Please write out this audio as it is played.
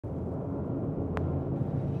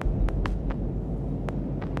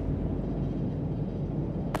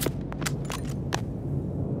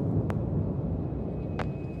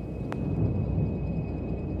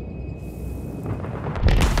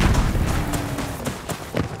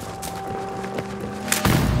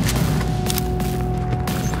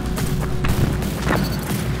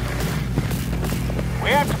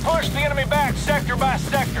sector by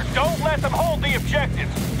sector. Don't let them hold the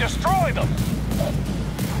objectives. Destroy them.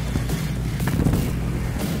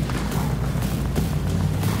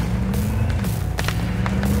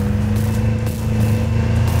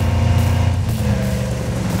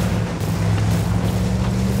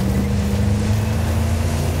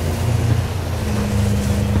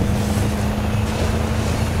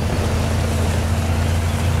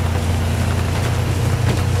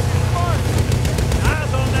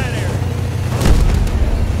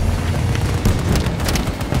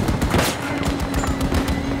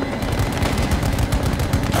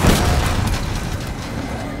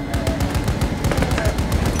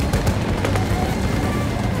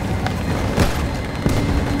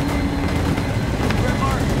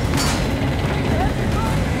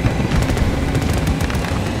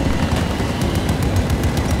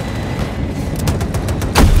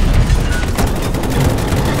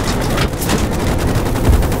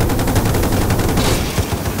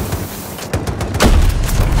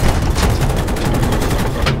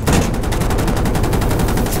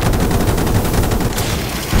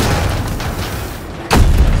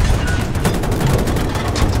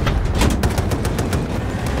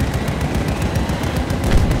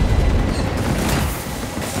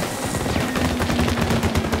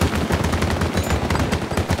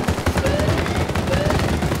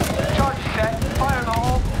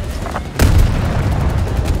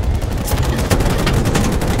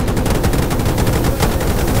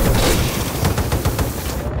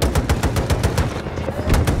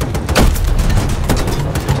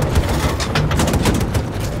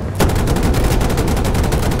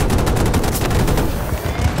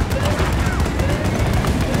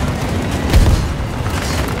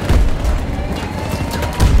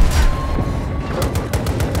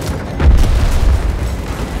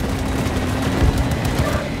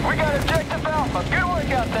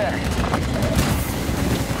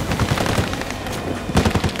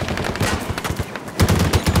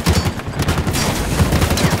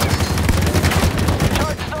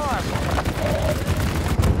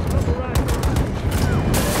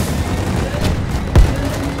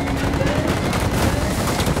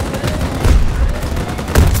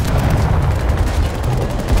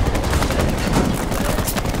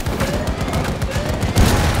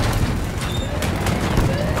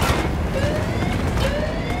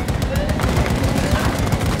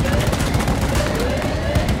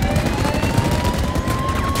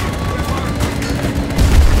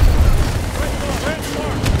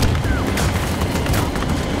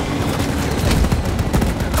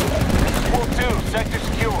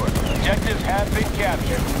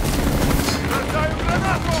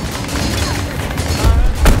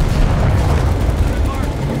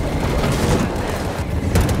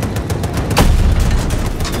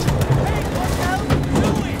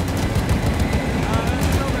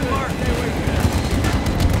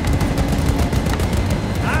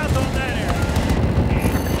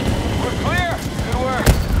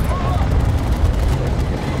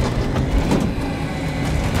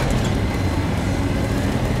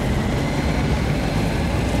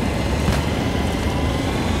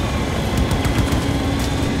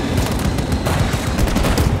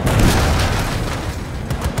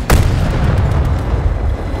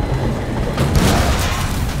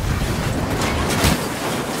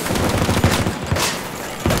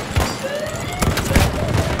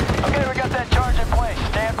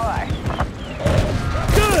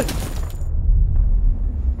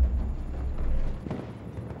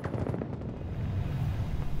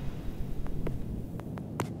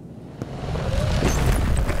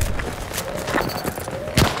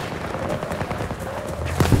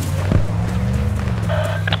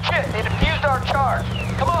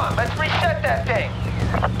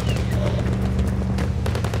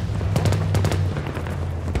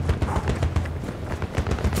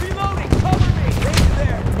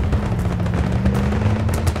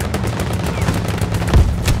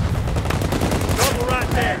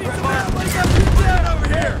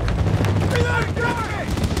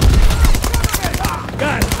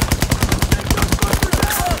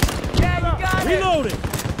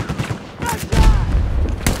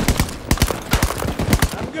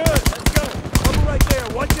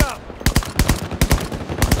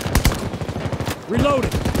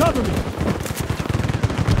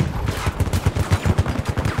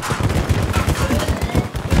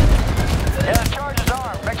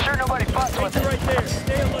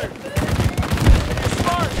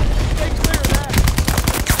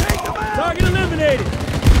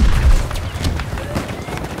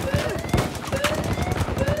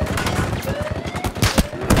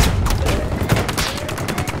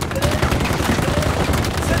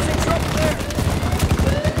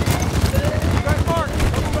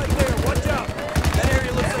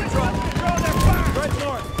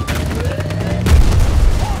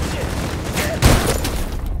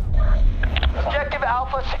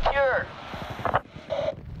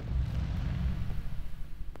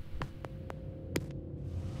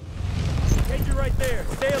 right there.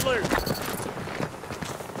 Stay alert.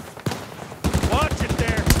 Watch it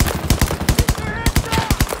there.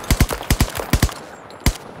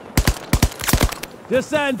 Just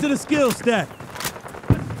sign to the skill stack.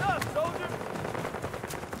 Good stuff, soldier.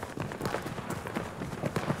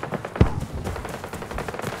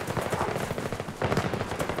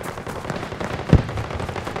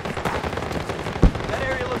 That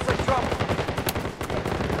area looks like trouble.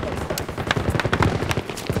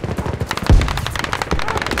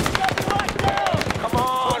 Come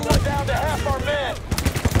on, we're down to half our men.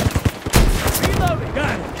 Reloading.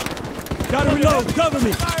 Got it. Gotta reload. Cover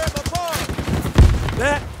me. Fire up a bar.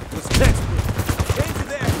 That was textbook. Kenzo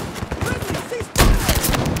there. Friendly, cease fire.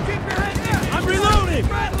 Keep your head down. I'm reloading.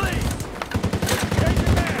 Friendly. Change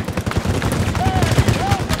your back.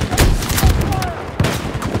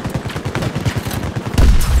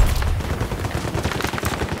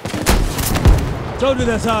 Told you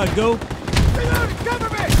that's how it go. Reloading, cover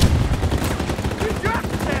me. You dropped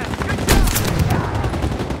it down. Good job.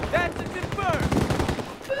 That's a confirmed.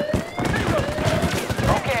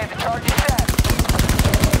 Okay, the charge is set.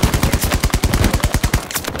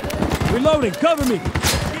 Reloading. Cover me. Yeah,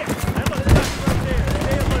 that looks nice right there.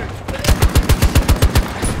 Stay alert.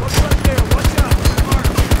 What's right there? Watch out. Mark.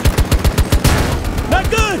 Not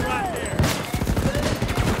good. Right there.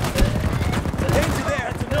 Kenzo there.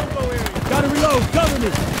 That's a no-go area. Gotta reload. Cover me.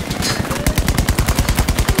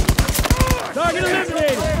 Target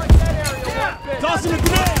eliminated. Tossing a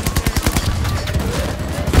grenade.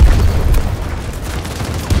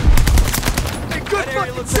 Good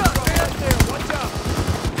fucking shot, man. Right there. Watch out.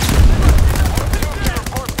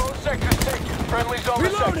 Both sectors taken. Friendly's on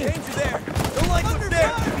Reloading. the sector. There. Don't like what's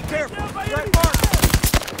there. Be careful. Right mark.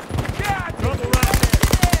 Yeah, trouble right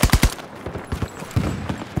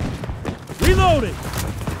there. Reloading.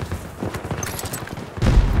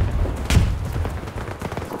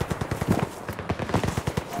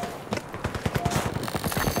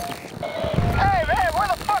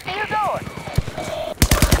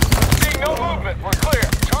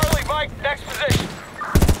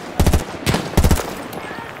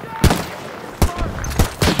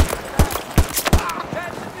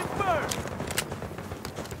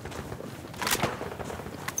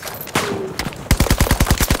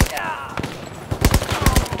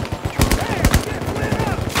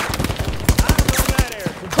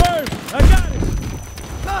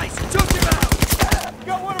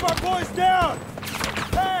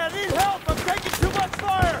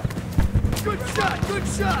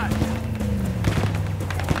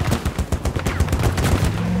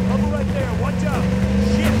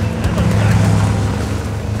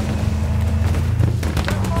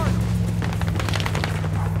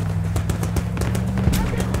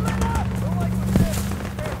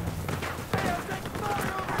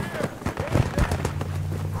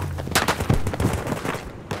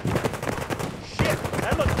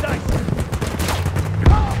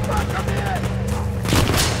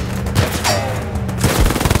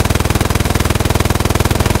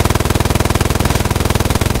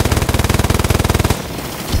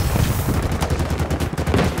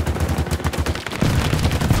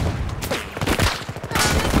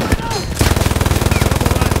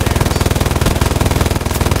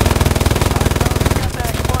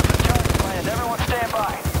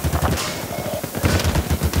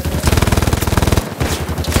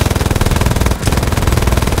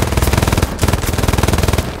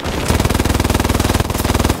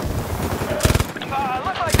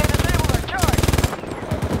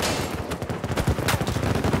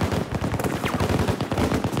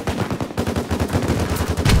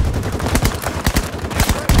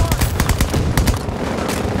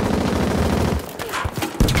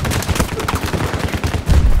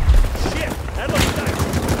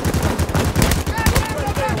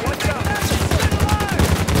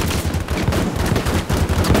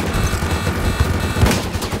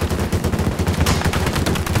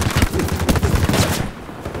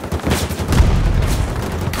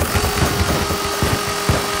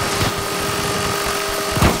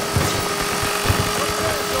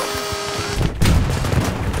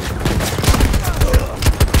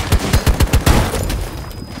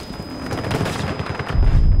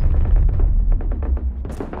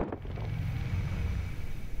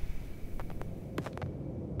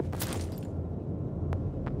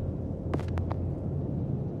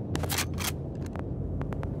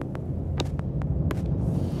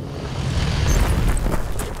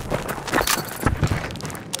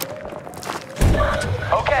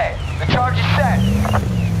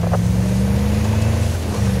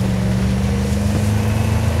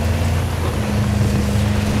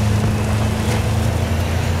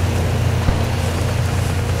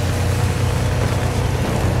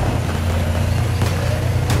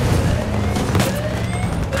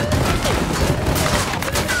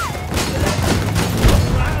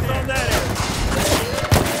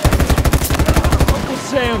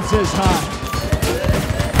 Everyone says hi.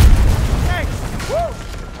 Thanks!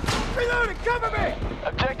 Woo! Reloading! Cover me!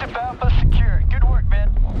 Objective Alpha secure. Good work, man.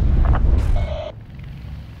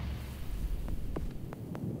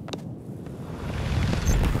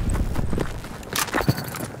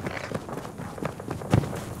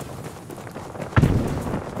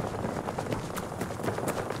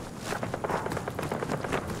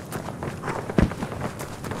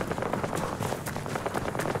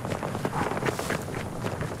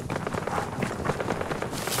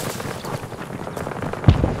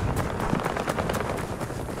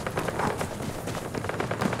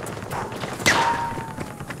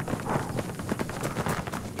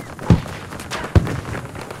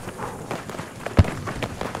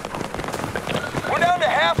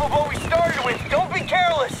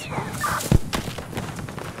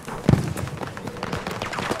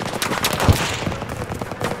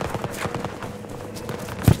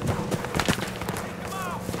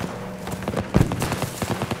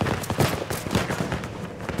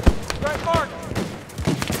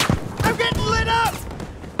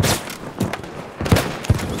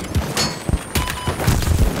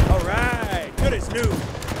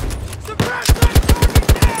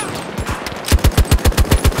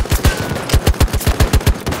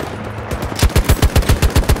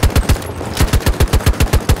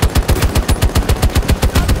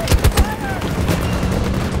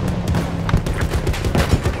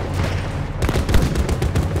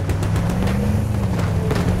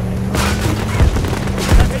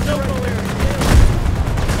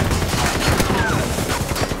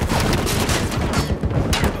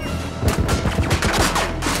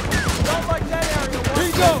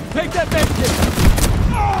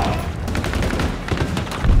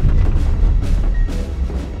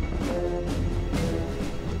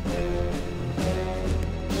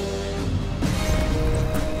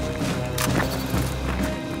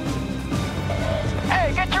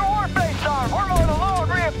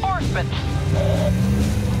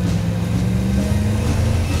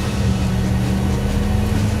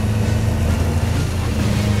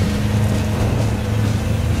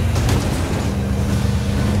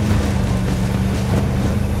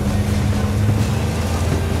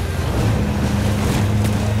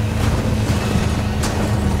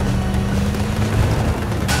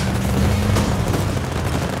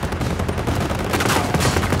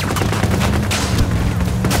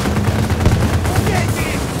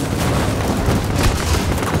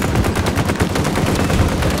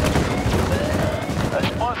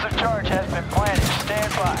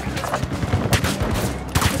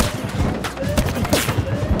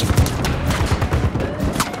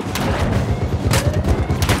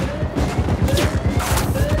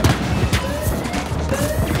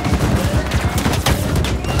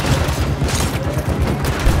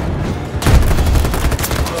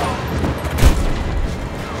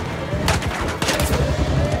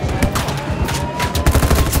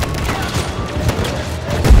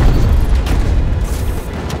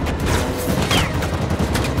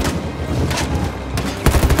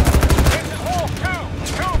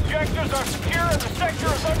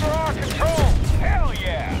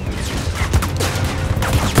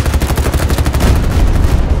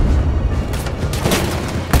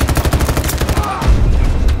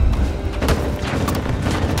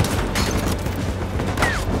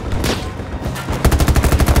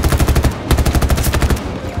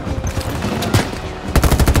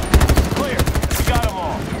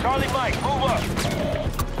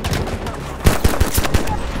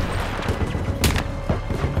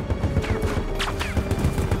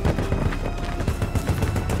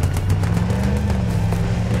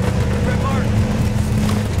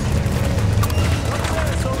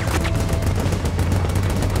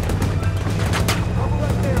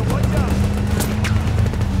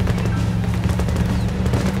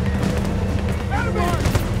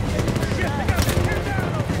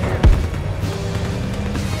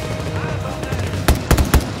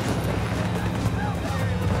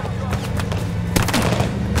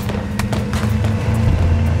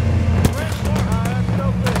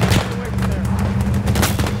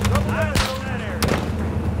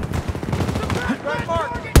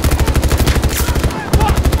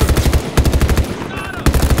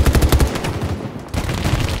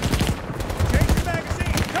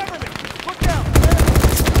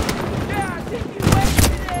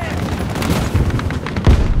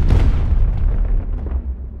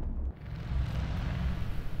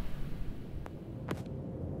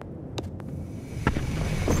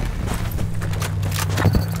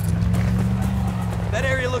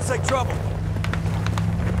 looks like trouble.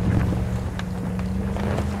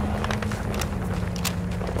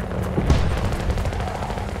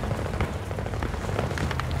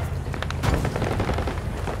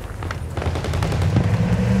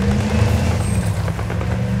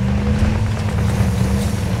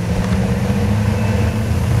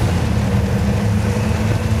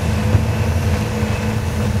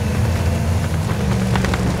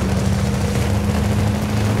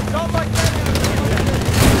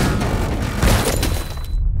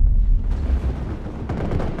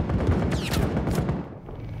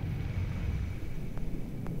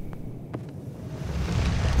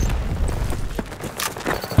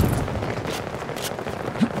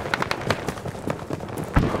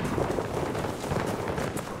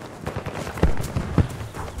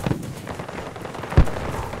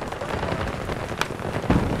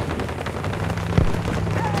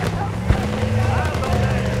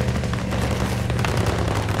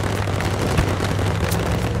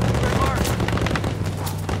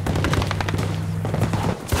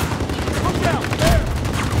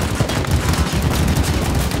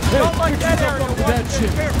 Get yourself that up to area, that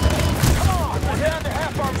shit. Come on, we're down to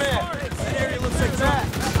half our men. That area looks like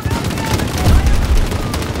that.